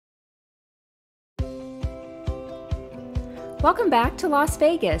Welcome back to Las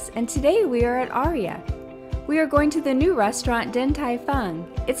Vegas, and today we are at ARIA. We are going to the new restaurant Tai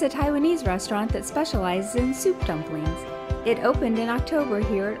Fung. It's a Taiwanese restaurant that specializes in soup dumplings. It opened in October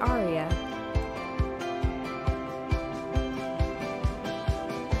here at ARIA.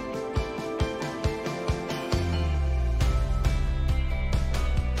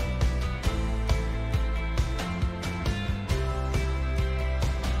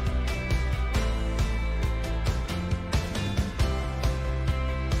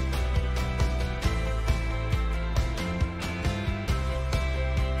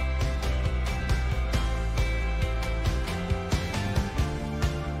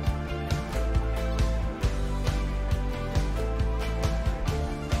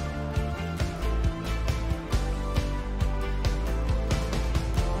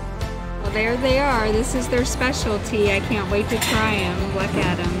 There they are. This is their specialty. I can't wait to try them. Look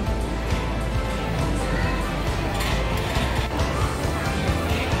at them.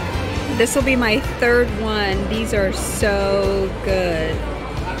 This will be my third one. These are so good.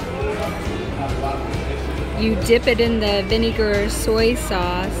 You dip it in the vinegar soy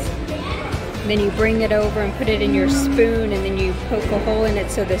sauce, then you bring it over and put it in your spoon, and then you poke a hole in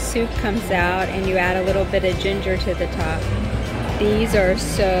it so the soup comes out, and you add a little bit of ginger to the top. These are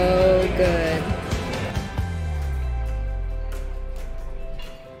so good.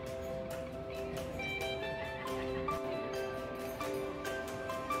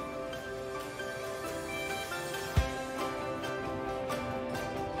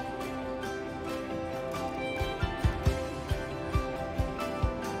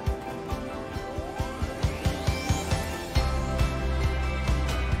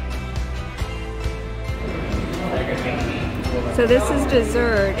 So this is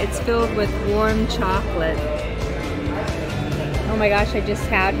dessert. It's filled with warm chocolate. Oh my gosh, I just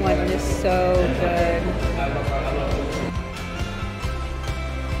had one. It is so good.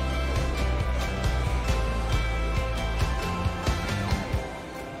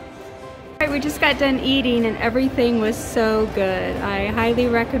 Alright, we just got done eating and everything was so good. I highly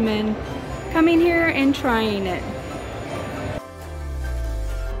recommend coming here and trying it.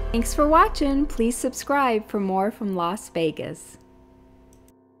 Thanks for watching. Please subscribe for more from Las Vegas.